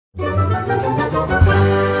Today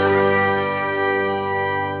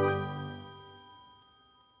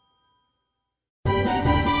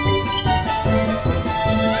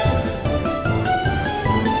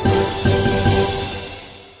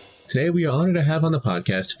we are honored to have on the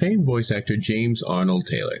podcast famed voice actor James Arnold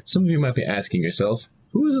Taylor. Some of you might be asking yourself,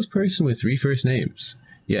 who is this person with 3 first names?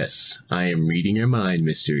 Yes, I am reading your mind,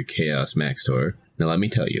 Mr. Chaos Maxtor. Now let me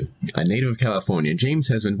tell you, a native of California, James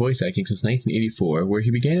has been voice acting since 1984, where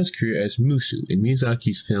he began his career as Musu in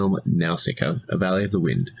Miyazaki's film Nausicaa, A Valley of the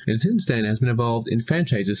Wind, and since then has been involved in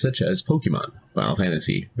franchises such as Pokemon, Final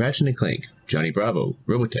Fantasy, Ratchet Clank, Johnny Bravo,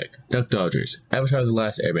 Robotech, Duck Dodgers, Avatar The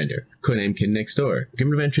Last Airbender, Codename Kid Next Door,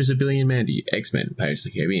 Grim Adventures of Billy and Mandy, X-Men, Pirates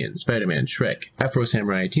of the Caribbean, Spider-Man, Shrek, Afro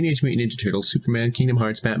Samurai, Teenage Mutant Ninja Turtles, Superman, Kingdom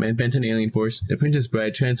Hearts, Batman, Ben 10 Alien Force, The Princess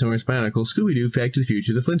Bride, Transformers, Bionicle, Scooby-Doo, Back to the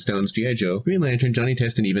Future, The Flintstones, G.I. Joe, Green Lantern, Johnny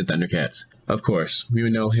Test, and even Thundercats. Of course, we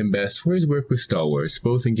would know him best for his work with Star Wars,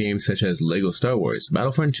 both in games such as LEGO Star Wars,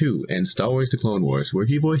 Battlefront 2, and Star Wars The Clone Wars, where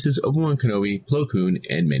he voices Obi-Wan Kenobi, Plo Koon,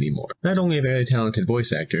 and many more. Not only a very talented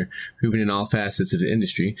voice actor, proven in all facets of the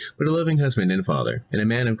industry, but a loving husband and father, and a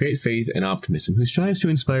man of great faith and optimism who strives to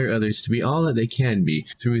inspire others to be all that they can be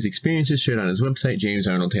through his experiences shared on his website,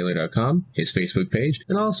 jamesarnoldtaylor.com, his Facebook page,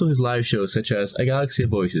 and also his live shows such as A Galaxy of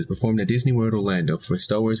Voices performed at Disney World Orlando for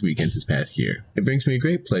Star Wars weekends this past year. It brings me a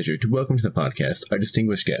great pleasure to welcome to the podcast our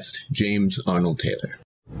distinguished guest, James Arnold Taylor.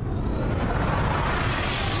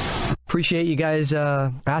 Appreciate you guys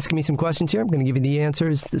asking me some questions here. I'm going to give you the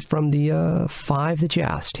answers from the 5 that you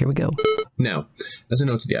asked. Here we go. Now, as a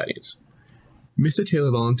note to the audience, Mr.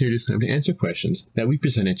 Taylor volunteered his time to answer questions that we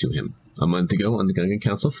presented to him. A month ago on the Gungan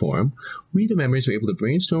Council forum, we the members were able to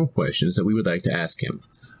brainstorm questions that we would like to ask him.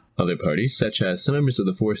 Other parties, such as some members of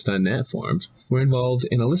the Force.net forums, were involved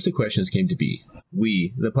and a list of questions came to be.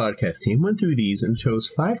 We, the podcast team, went through these and chose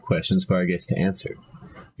 5 questions for our guests to answer.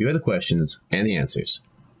 Here are the questions and the answers.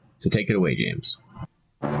 So take it away, James.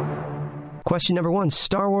 Question number 1.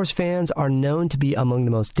 Star Wars fans are known to be among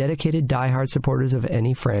the most dedicated, diehard supporters of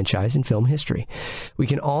any franchise in film history. We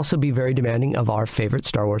can also be very demanding of our favorite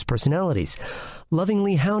Star Wars personalities,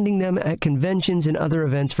 lovingly hounding them at conventions and other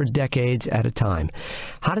events for decades at a time.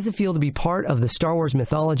 How does it feel to be part of the Star Wars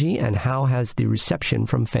mythology, and how has the reception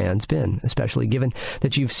from fans been, especially given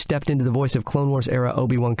that you've stepped into the voice of Clone Wars era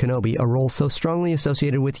Obi-Wan Kenobi, a role so strongly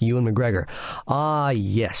associated with Ewan McGregor? Ah,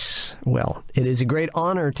 yes. Well, it is a great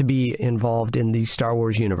honor to be involved in the Star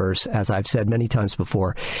Wars universe, as I've said many times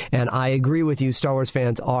before, and I agree with you, Star Wars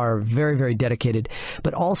fans are very, very dedicated,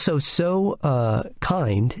 but also so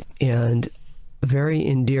kind and very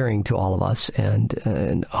endearing to all of us,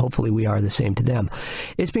 and hopefully we are the same to them.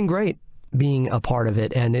 It's been great being a part of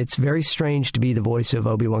it, and it's very strange to be the voice of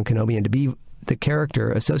Obi-Wan Kenobi and to be the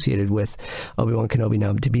character associated with Obi-Wan Kenobi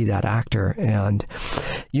now, to be that actor. And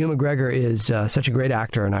Ewan McGregor is such a great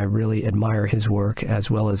actor, and I really admire his work, as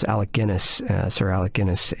well as Alec Guinness, Sir Alec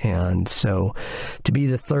Guinness. And so to be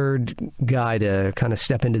the third guy to kind of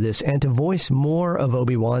step into this and to voice more of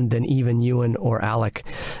Obi-Wan than even Ewan or Alec,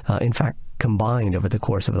 in fact, combined over the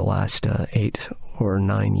course of the last 8 or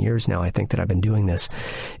 9 years now, I think, that I've been doing this.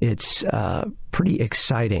 It's pretty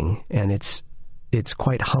exciting, and it's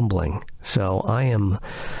quite humbling. So I'm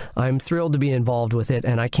thrilled to be involved with it,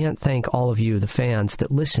 and I can't thank all of you, the fans,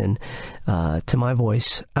 that listen to my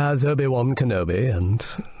voice as Obi-Wan Kenobi, and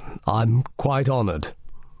I'm quite honored.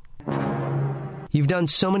 You've done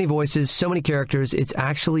so many voices, so many characters, it's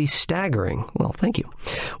actually staggering. Well, thank you.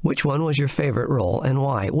 Which one was your favorite role, and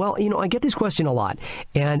why? Well, I get this question a lot,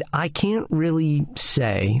 and I can't really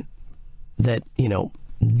say that,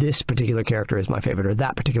 this particular character is my favorite or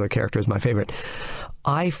that particular character is my favorite.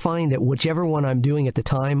 I find that whichever one I'm doing at the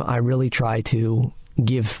time, I really try to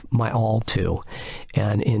give my all to.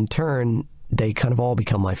 And in turn, they kind of all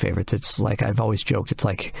become my favorites. It's like I've always joked, it's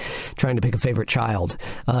like trying to pick a favorite child.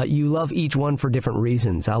 You love each one for different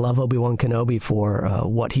reasons. I love Obi-Wan Kenobi for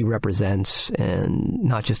what he represents, and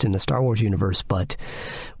not just in the Star Wars universe, but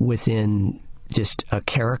within just a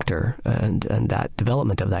character and that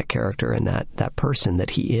development of that character and that person that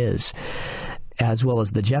he is, as well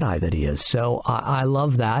as the Jedi that he is. So I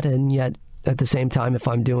love that, and yet at the same time, if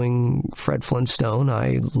I'm doing Fred Flintstone,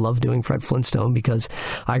 I love doing Fred Flintstone because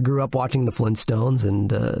I grew up watching the Flintstones,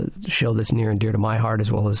 and show that's near and dear to my heart,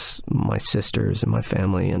 as well as my sisters and my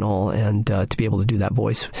family and all. And to be able to do that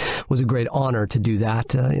voice was a great honor to do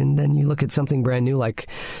that. And then you look at something brand new like,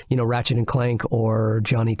 Ratchet and Clank or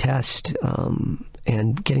Johnny Test,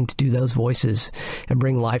 and getting to do those voices and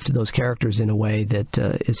bring life to those characters in a way that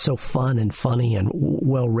is so fun and funny and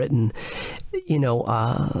well written.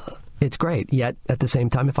 It's great. Yet, at the same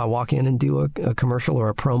time, if I walk in and do a commercial or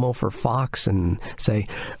a promo for Fox and say,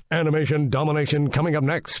 animation domination coming up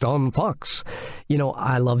next on Fox,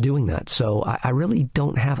 I love doing that. So I really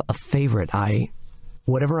don't have a favorite.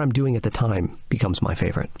 Whatever I'm doing at the time becomes my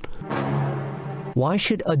favorite. Why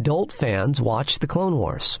should adult fans watch The Clone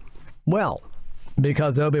Wars? Well,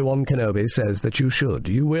 because Obi-Wan Kenobi says that you should.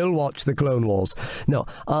 You will watch The Clone Wars. No,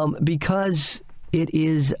 because it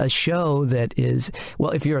is a show that is,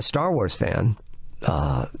 well, if you're a Star Wars fan,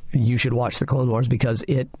 you should watch The Clone Wars because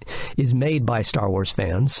it is made by Star Wars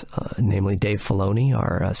fans, namely Dave Filoni,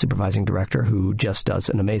 our supervising director, who just does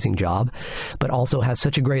an amazing job, but also has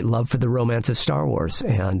such a great love for the romance of Star Wars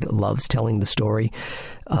and loves telling the story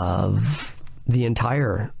of the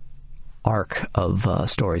entire arc of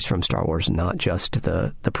stories from Star Wars, not just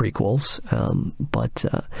the prequels, but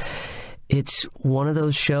it's one of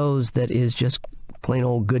those shows that is just plain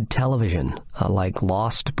old good television, like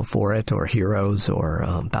Lost before it, or Heroes, or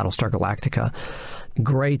Battlestar Galactica.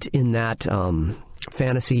 Great in that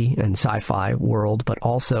fantasy and sci-fi world, but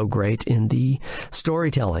also great in the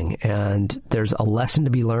storytelling. And there's a lesson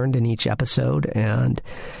to be learned in each episode, and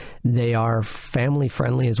they are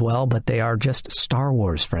family-friendly as well, but they are just Star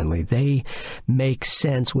Wars-friendly. They make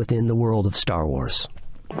sense within the world of Star Wars.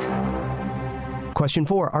 Question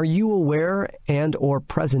 4. Are you aware and or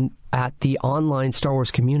present at the online Star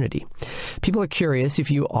Wars community? People are curious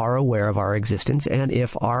if you are aware of our existence and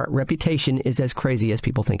if our reputation is as crazy as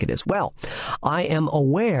people think it is. Well, I am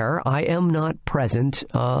aware. I am not present.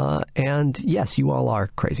 And yes, you all are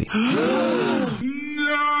crazy.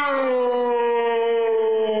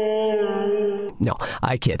 No,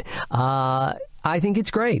 I kid. I think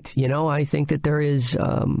it's great. I think that there is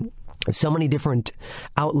so many different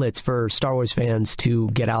outlets for Star Wars fans to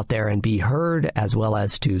get out there and be heard, as well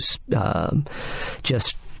as to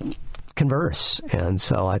just converse. And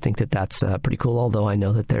so I think that that's pretty cool, although I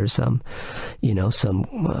know that there's some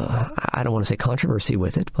I don't want to say controversy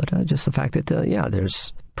with it, but just the fact that,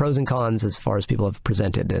 there's pros and cons as far as people have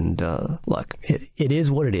presented. And look, it is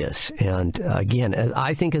what it is. And again,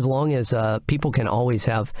 I think as long as people can always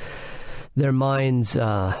have their minds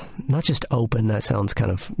not just open, that sounds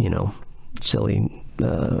kind of, silly,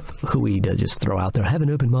 hooey to just throw out there, have an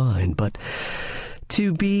open mind, but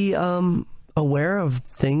to be aware of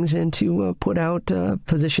things and to put out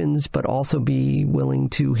positions, but also be willing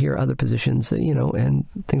to hear other positions, and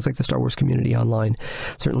things like the Star Wars community online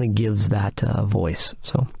certainly gives that voice.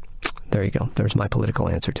 So there you go. There's my political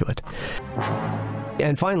answer to it.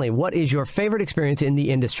 And finally, what is your favorite experience in the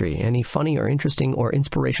industry? Any funny or interesting or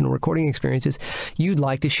inspirational recording experiences you'd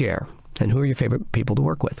like to share? And who are your favorite people to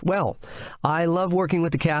work with? Well, I love working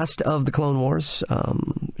with the cast of The Clone Wars.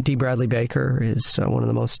 D. Bradley Baker is one of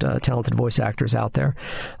the most talented voice actors out there,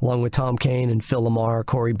 along with Tom Kane and Phil LaMarr,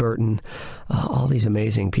 Corey Burton, all these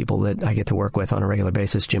amazing people that I get to work with on a regular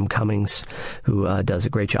basis. Jim Cummings, who does a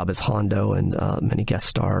great job as Hondo and many guest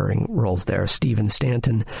starring roles there. Stephen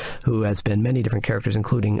Stanton, who has been many different characters,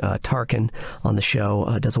 including Tarkin on the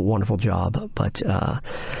show, does a wonderful job. But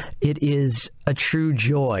it is a true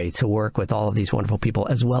joy to work with all of these wonderful people,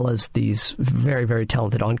 as well as these very, very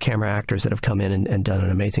talented on-camera actors that have come in and done an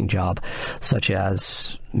amazing job, such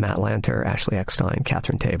as Matt Lanter, Ashley Eckstein,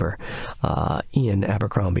 Catherine Tabor, Ian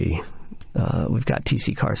Abercrombie. We've got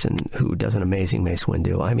T.C. Carson, who does an amazing Mace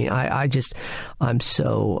Windu. I mean, I'm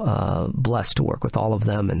so blessed to work with all of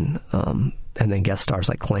them, and then guest stars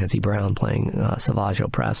like Clancy Brown playing Savage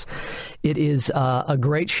Opress. It is a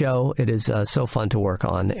great show. It is so fun to work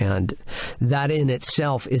on, and that in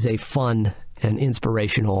itself is a fun and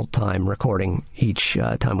inspirational time recording each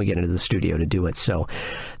time we get into the studio to do it. So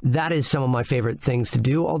that is some of my favorite things to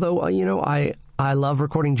do, although, I love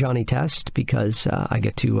recording Johnny Test because I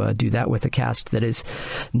get to do that with a cast that is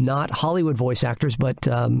not Hollywood voice actors, but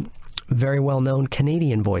very well-known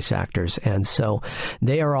Canadian voice actors. And so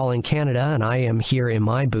they are all in Canada, and I am here in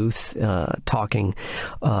my booth talking,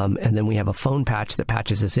 and then we have a phone patch that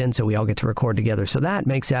patches us in, so we all get to record together. So that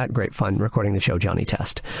makes that great fun, recording the show Johnny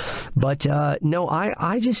Test. But no, I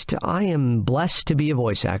am blessed to be a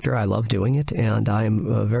voice actor. I love doing it, and I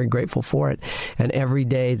am very grateful for it. And every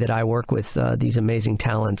day that I work with these amazing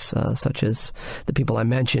talents, such as the people I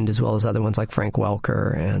mentioned, as well as other ones like Frank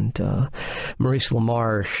Welker and Maurice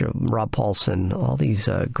LaMarche, Rob Paulson, all these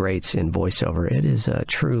greats in voiceover. It is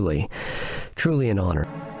truly, truly an honor.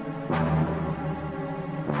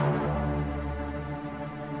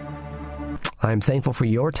 I'm thankful for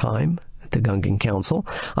your time at the Gungan Council.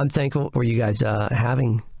 I'm thankful for you guys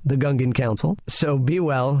having the Gungan Council. So be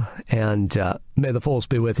well, and may the Force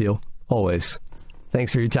be with you always.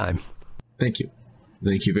 Thanks for your time. Thank you.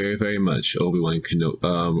 Thank you very, very much, Obi-Wan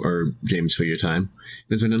Kenobi, or James, for your time.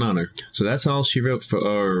 It's been an honor. So that's all she wrote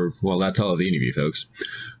that's all of the interview, folks.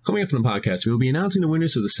 Coming up on the podcast, we will be announcing the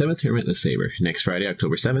winners of the 7th Tournament of the Saber next Friday,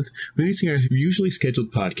 October 7th, releasing our usually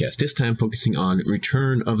scheduled podcast, this time focusing on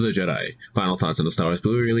Return of the Jedi, final thoughts on the Star Wars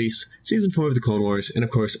Blu-ray release, Season 4 of the Clone Wars, and of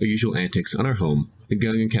course, our usual antics on our home, the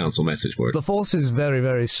Gungan Council message board. The Force is very,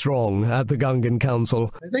 very strong at the Gungan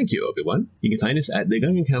Council. Thank you, Obi-Wan. You can find us at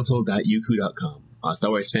thegungancouncil.youku.com. A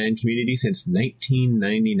Star Wars fan community since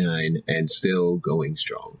 1999 and still going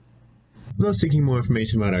strong. For those seeking more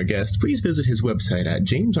information about our guest, please visit his website at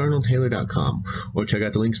jamesarnoldtaylor.com or check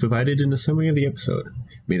out the links provided in the summary of the episode.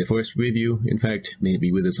 May the Force be with you. In fact, may it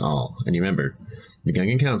be with us all. And remember, the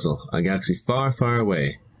Gungan Council, a galaxy far, far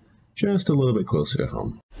away, just a little bit closer to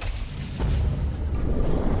home.